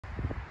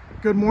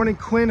Good morning,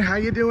 Quinn. How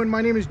you doing?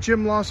 My name is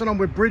Jim Lawson. I'm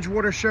with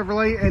Bridgewater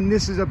Chevrolet, and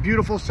this is a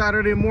beautiful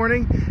Saturday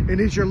morning. It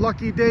is your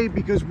lucky day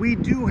because we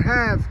do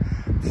have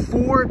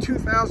 4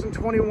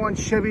 2021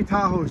 Chevy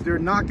Tahoes. They're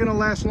not going to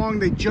last long.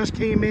 They just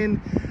came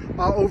in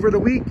over the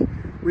week.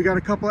 We got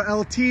a couple of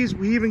LTs.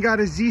 We even got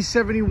a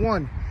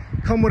Z71.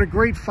 Come with a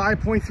great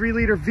 5.3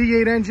 liter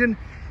V8 engine.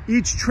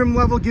 Each trim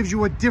level gives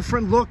you a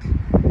different look.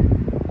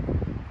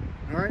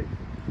 All right.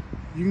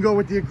 You can go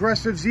with the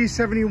aggressive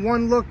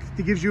Z71 look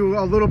that gives you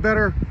a little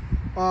better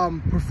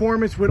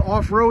performance with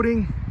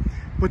off-roading,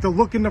 but the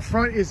look in the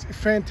front is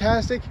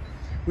fantastic.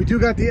 We do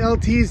got the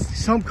LTs.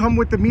 Some come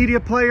with the media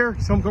player,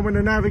 some come with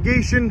the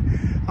navigation,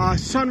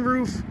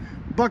 sunroof,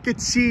 bucket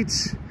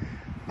seats,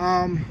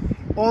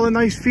 all the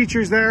nice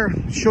features there.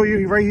 Show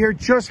you right here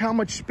just how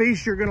much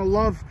space you're gonna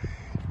love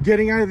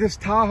getting out of this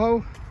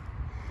Tahoe.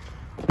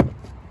 All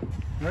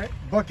right,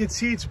 bucket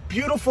seats,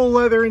 beautiful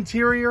leather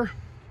interior.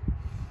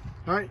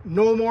 All right,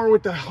 no more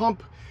with the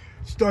hump.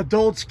 It's the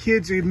adults,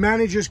 kids. It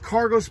manages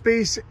cargo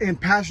space and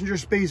passenger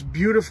space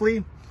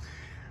beautifully.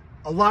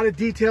 A lot of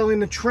detail in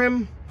the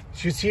trim.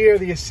 You can see here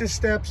the assist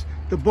steps,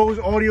 the Bose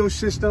audio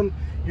system,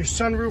 your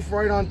sunroof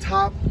right on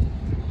top.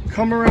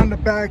 Come around the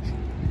back.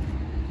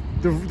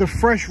 The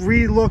fresh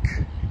re-look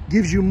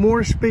gives you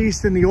more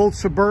space than the old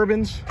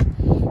Suburbans.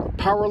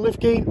 Power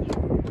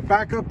liftgate,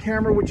 backup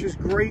camera, which is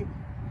great.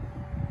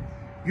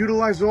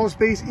 Utilize all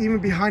space, even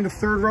behind the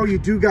third row. You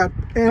do got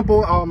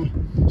ample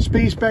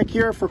space back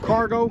here for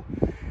cargo.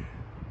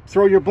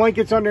 Throw your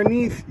blankets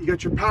underneath. You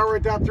got your power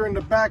adapter in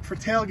the back for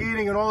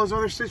tailgating and all those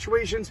other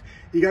situations.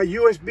 You got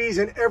USBs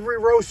in every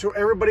row so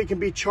everybody can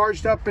be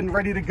charged up and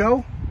ready to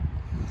go.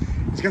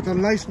 It's got the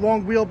nice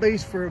long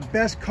wheelbase for a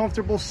best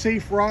comfortable,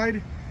 safe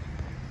ride.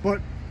 But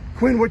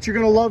Quinn, what you're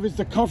gonna love is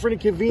the comfort and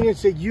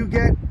convenience that you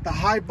get. The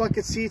high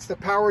bucket seats, the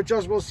power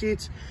adjustable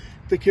seats,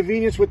 the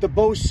convenience with the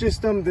Bose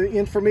system, the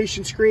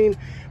information screen,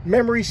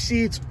 memory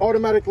seats,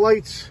 automatic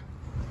lights.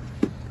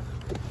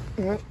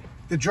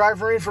 The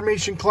driver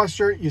information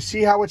cluster, you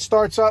see how it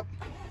starts up?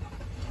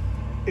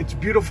 It's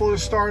beautiful to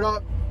start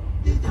up.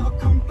 All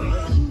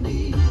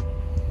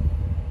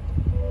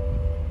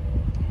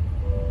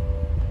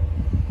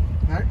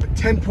right, a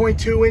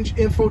 10.2-inch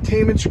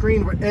infotainment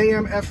screen with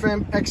AM,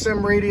 FM,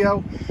 XM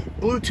radio,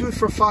 Bluetooth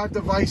for 5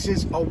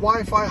 devices, a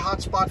Wi-Fi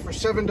hotspot for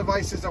 7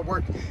 devices that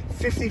work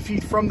 50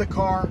 feet from the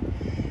car.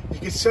 You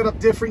can set up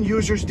different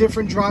users,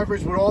 different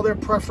drivers with all their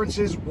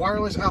preferences,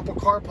 wireless Apple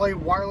CarPlay,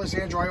 wireless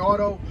Android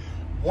Auto,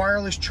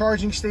 wireless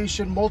charging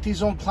station,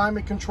 multi-zone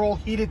climate control,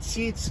 heated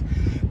seats.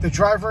 The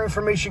driver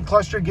information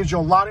cluster gives you a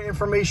lot of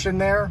information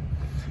there.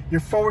 Your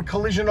forward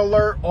collision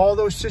alert, all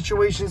those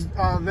situations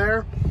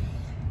there.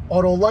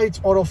 Auto lights,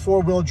 auto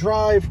 4-wheel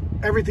drive,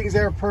 everything's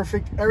there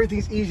perfect.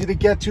 Everything's easy to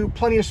get to.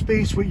 Plenty of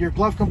space with your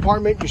glove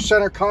compartment, your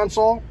center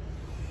console.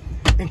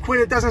 And Quinn,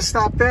 it doesn't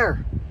stop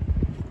there.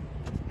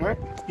 All right.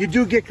 You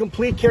do get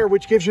complete care,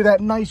 which gives you that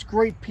nice,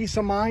 great peace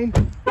of mind,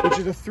 which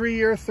is a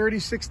 3-year,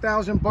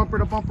 36,000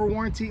 bumper-to-bumper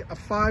warranty, a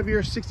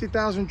 5-year,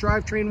 60,000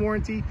 drivetrain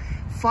warranty,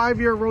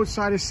 5-year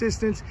roadside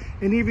assistance,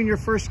 and even your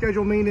first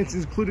scheduled maintenance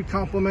is included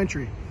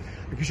complimentary.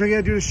 I can show you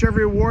how to do the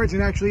Chevy Awards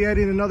and actually add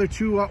in another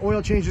 2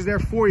 oil changes there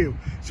for you.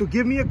 So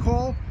give me a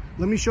call.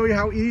 Let me show you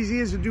how easy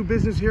it is to do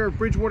business here at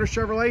Bridgewater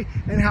Chevrolet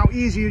and how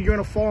easy you're going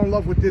to fall in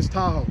love with this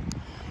Tahoe.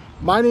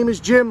 My name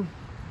is Jim.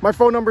 My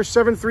phone number is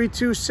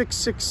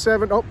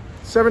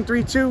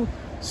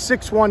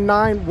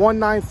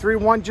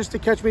 732-619-1931. Just to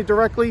catch me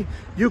directly,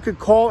 you could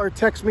call or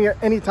text me at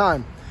any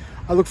time.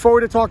 I look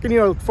forward to talking to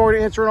you. I look forward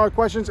to answering all the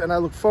questions, and I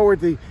look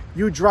forward to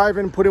you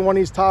driving and putting one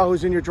of these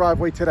Tahoes in your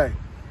driveway today.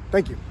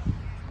 Thank you.